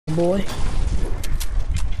boy.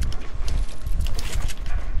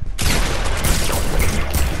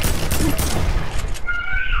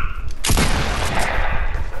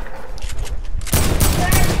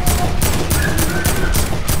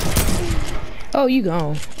 Oh, you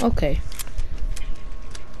gone. Okay.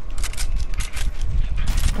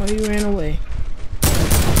 Oh, you ran away.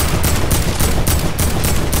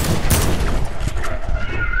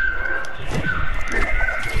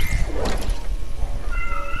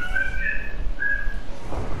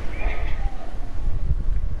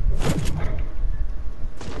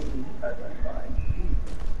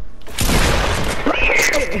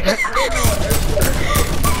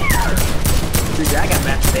 Dude, I got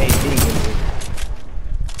master AD.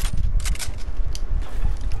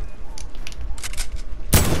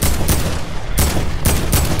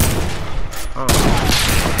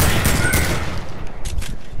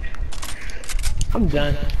 I'm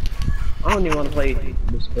done. I don't even want to play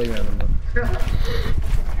this playground anymore.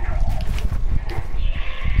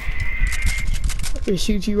 I can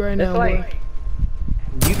shoot you right now, like,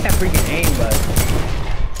 boy. You got freaking aimbot.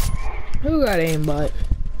 Who got aimbot?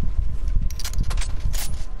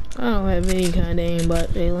 I don't have any kind of aimbot,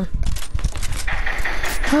 Jalen.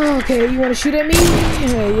 Okay, you want to shoot at me?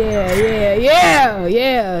 Yeah. Nah,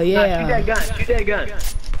 shoot that gun. Shoot that gun.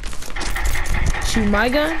 Shoot my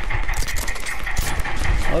gun?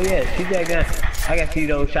 Oh yeah, shoot that gun. I got to see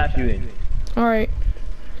those shots you in. Alright.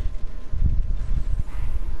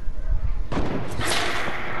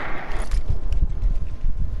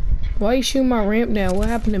 Why you shooting my ramp now? What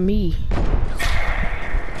happened to me?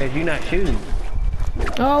 Cause you not shooting.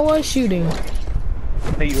 Oh, I was shooting.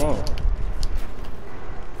 So you won't.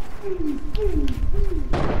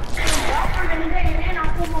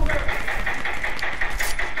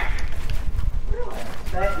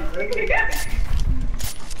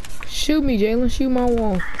 Shoot me, Jalen. Shoot my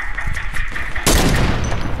wall.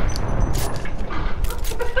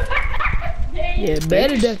 Yeah,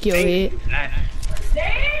 better duck your head.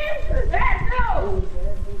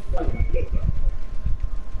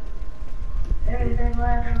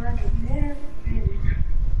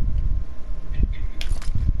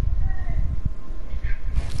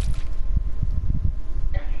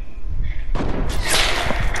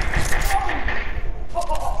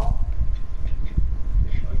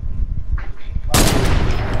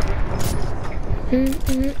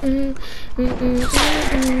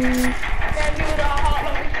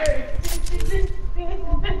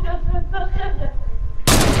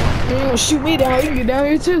 Shoot me down, you can get down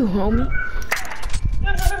here too, homie.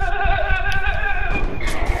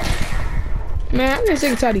 Man, I'm just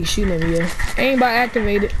sick and tired of you shooting at me, yo. Aimbot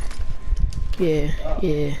activated.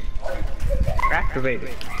 Yeah.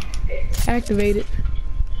 Activated. Activated.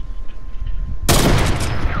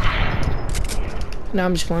 No,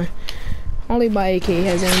 I'm just playing. Only my AK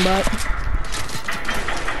has aimbot.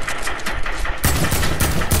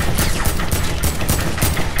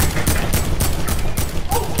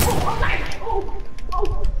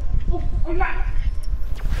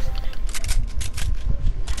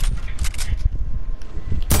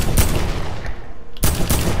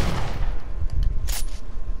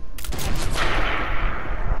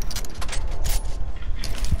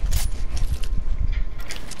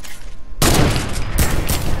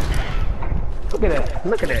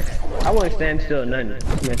 Look at that. I won't stand still, nothing. I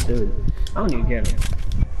don't even care.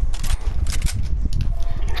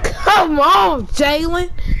 Come on, Jalen.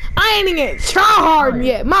 I ain't even try hard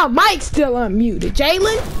yet. My mic's still unmuted.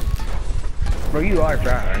 Jalen? Bro, you are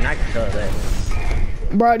trying, and I can tell that.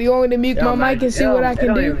 Bro, do you want me to mute my mic and see what I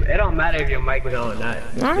can do? It don't matter if your mic is on or not.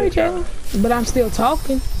 Alright, Jalen. But I'm still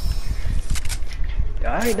talking.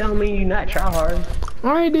 Alright, don't mean you not try hard.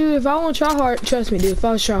 Alright, dude, if I want to try hard, trust me, dude, if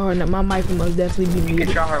I was try hard, my mic would most definitely be muted. You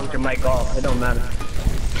can try hard with your mic off, it don't matter.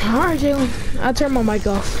 Alright, Jalen, I'll turn my mic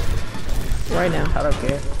off. Right now. I don't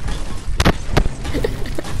care.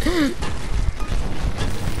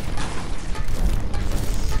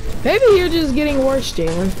 Maybe you're just getting worse,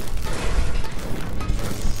 Jalen.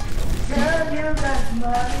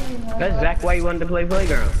 That's exactly why you wanted to play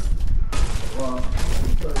Playground.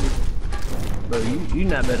 Bro, you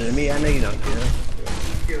not better than me, I know you don't care.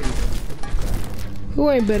 Who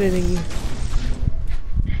ain't better than you?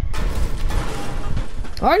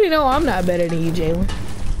 I already know I'm not better than you, Jalen.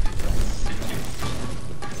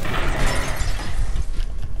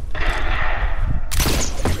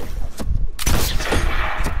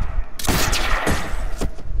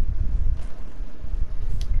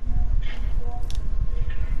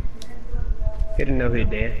 He didn't know who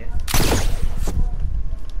did.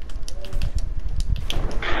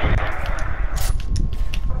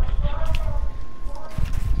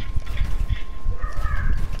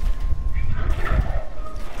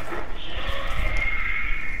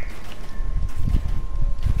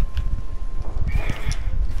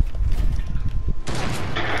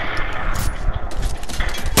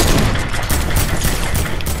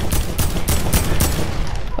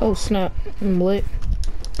 Oh snap, I'm lit.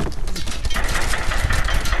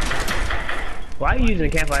 Why are you using a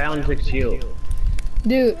campfire? I only took a shield.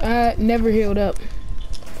 Dude, I never healed up.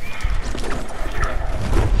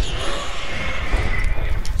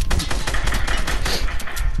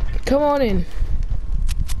 Come on in.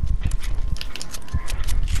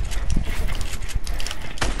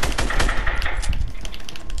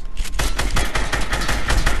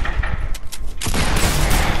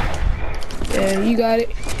 Yeah, you got it.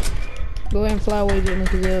 Go ahead and fly away, Jimmy,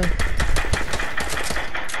 because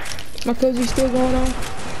my cozy's still going on.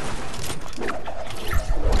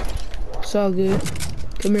 It's all good.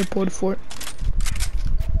 Come here, Porter Fort.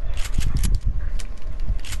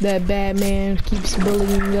 That bad man keeps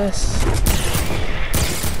bullying us.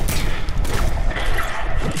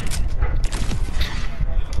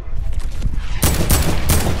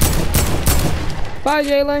 Bye,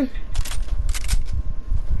 Jalen.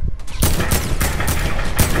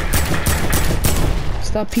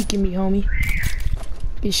 Stop peeking me, homie.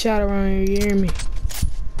 Get shot around here, you hear me?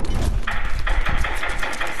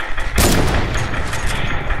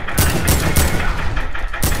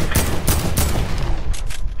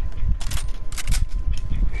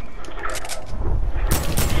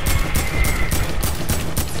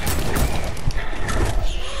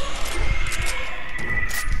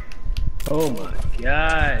 Oh my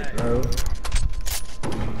god, bro.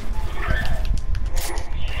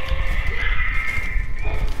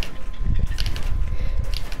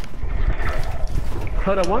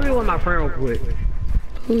 Hold up, let me with my friend real quick.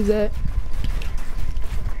 Who's that?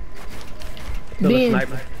 Killer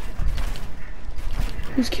sniper.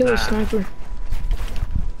 Who's killer sniper?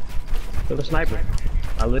 Killer sniper.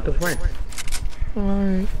 I lit the friend.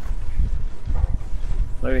 Alright.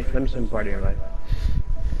 Let me send party invite.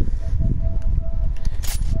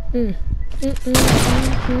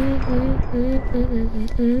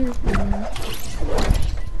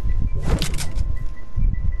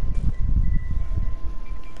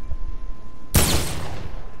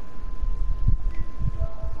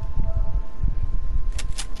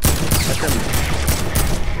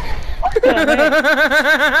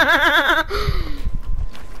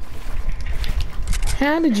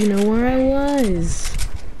 How did you know where I was?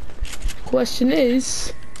 Question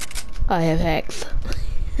is, I have hacks.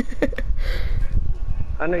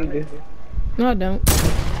 I know you do. No, I don't.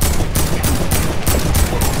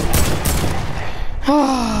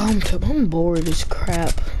 I'm bored of this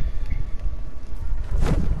crap.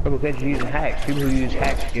 Bro, because you're using hacks. People who use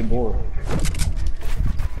hacks get bored.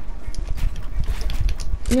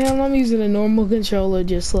 Yeah, I'm using a normal controller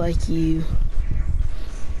just like you.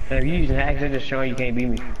 And if you're using hacks, they're just showing you can't beat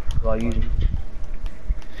me while using.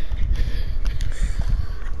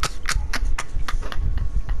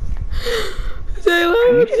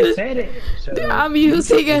 You said it. So I'm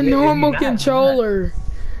using a normal controller.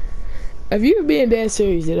 If you're being that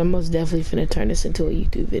serious, then I'm most definitely finna turn this into a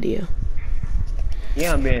YouTube video.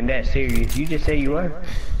 Yeah, I'm being that serious. You just say you are.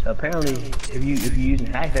 So apparently, if you're using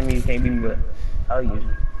hacks, that means you can't beat me, but I'll use it.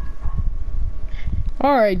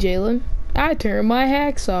 Alright, Jalen. I turn my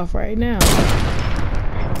hacks off right now.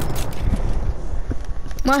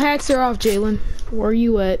 My hacks are off, Jalen. Where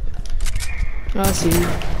you at? I see you.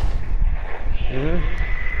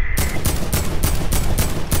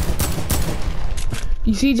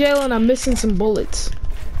 You see, Jalen, I'm missing some bullets.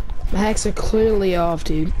 My hacks are clearly off,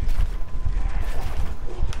 dude.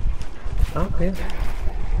 Okay.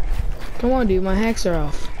 Come on, dude. My hacks are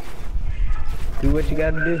off. Do what you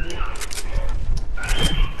gotta do.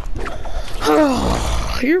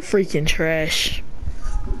 Oh, you're freaking trash.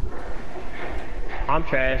 I'm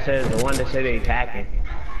trash as the one that said they hacking.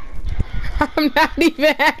 I'm not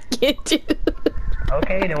even hacking, dude.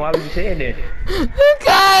 Okay, then why would you say it then?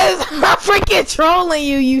 Because I'm freaking trolling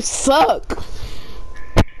you. You suck.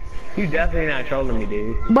 You definitely not trolling me,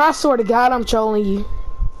 dude. Bro, I swear to God, I'm trolling you.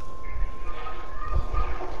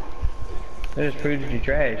 That just proves that you're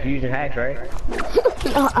trash. You're using hacks, right?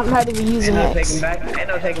 No, I'm not even using hacks. Ain't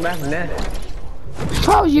no taking back from that. If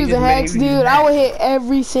I was using hacks, dude, I would hit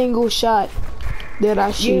every single shot that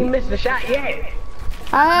I shoot. You ain't missed a shot yet.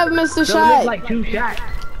 I have missed a So shot. like 2 shots.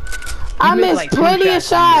 I missed like plenty of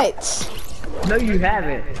shots. No, you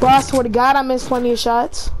haven't. Bro, I swear to God, I missed plenty of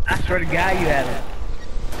shots. I swear to God, you haven't.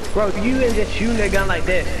 Bro, you ain't just shooting a gun like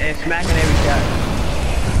this and smacking every shot.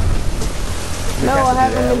 No, I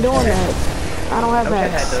haven't been doing that. I don't have I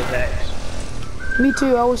wish hacks. I had those hacks. Me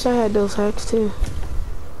too. I wish I had those hacks too.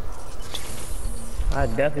 I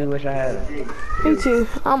definitely wish I had them. Me too.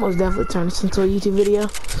 I almost definitely turned this into a YouTube video.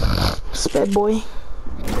 Sped boy.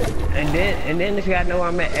 And then this guy know where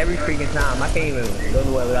I'm at every freaking time. I can't even go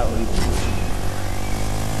nowhere without leaving.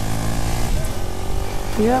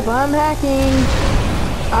 Yep, I'm hacking.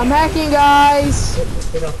 I'm hacking, guys.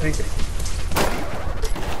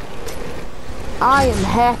 I am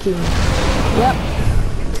hacking. Yep.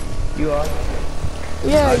 You are?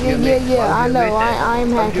 Yeah. I know.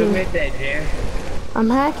 I'm hacking. That, I'm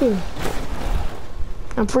hacking.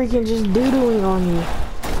 I'm freaking just doodling on you.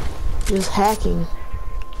 Just hacking.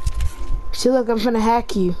 See, look, I'm finna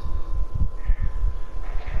hack you.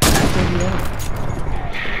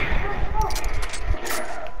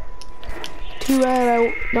 Too bad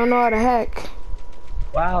I don't know how to hack.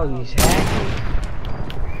 Wow, he's hacking.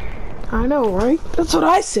 I know, right? That's what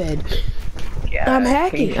I said. Yeah, I'm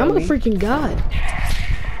hacking. I'm a freaking god.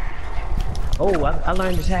 Oh, I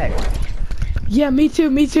learned this hack. Yeah, me too.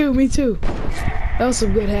 That was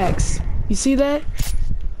some good hacks. You see that?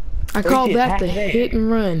 I call that the hit and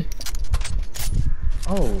run.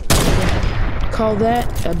 Oh. Call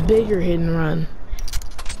that a bigger hit and run.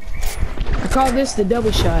 I call this the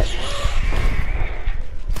double shot.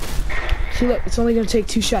 See, look, it's only gonna take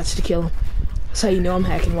 2 shots to kill him. That's how you know I'm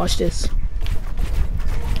hacking. Watch this.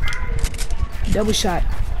 Double shot.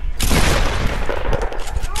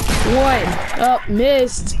 1. Oh,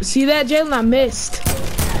 missed. See that, Jalen? I missed.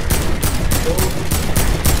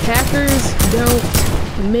 Hackers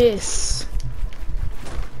don't miss.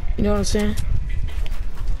 You know what I'm saying?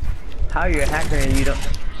 How you're a hacker and you don't?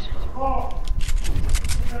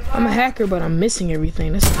 I'm a hacker, but I'm missing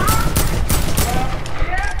everything.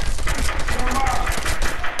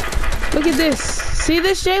 Look at this. See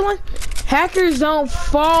this, Jalen? Hackers don't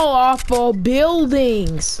fall off of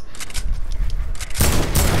buildings.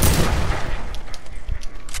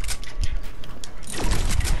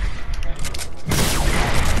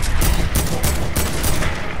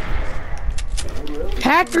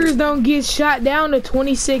 Hackers don't get shot down to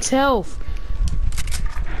 26 health.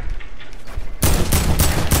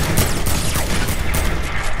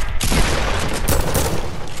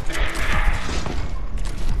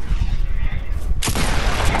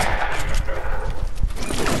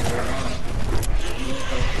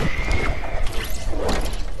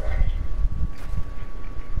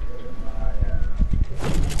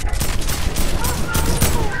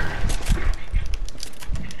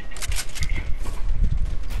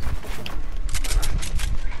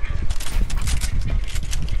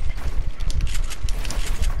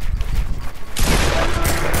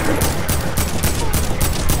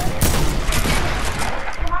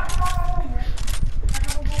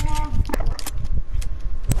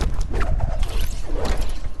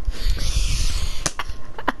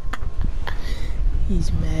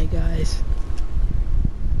 He's mad, guys.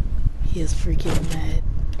 He is freaking mad.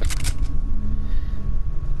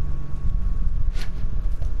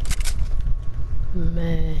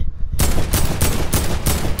 Man.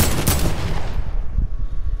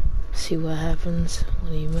 See what happens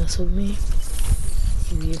when you mess with me?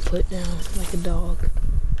 You get put down like a dog.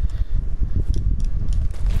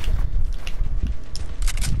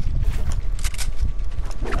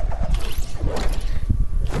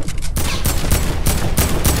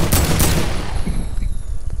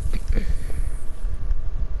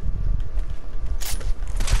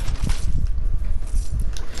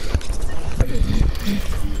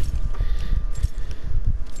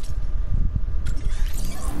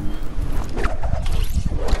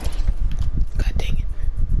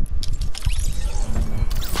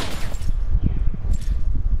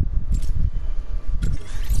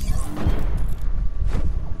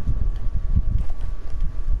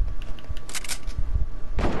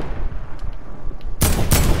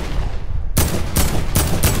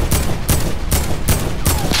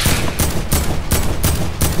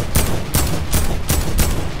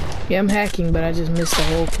 Yeah, I'm hacking, but I just missed the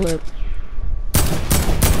whole clip.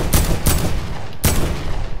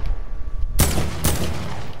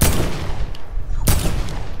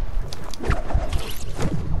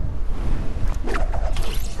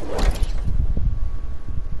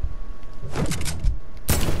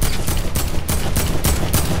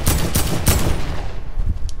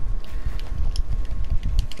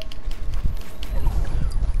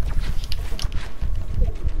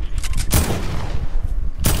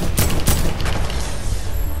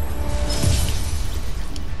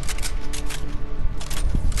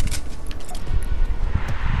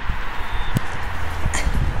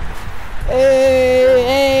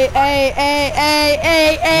 Hey,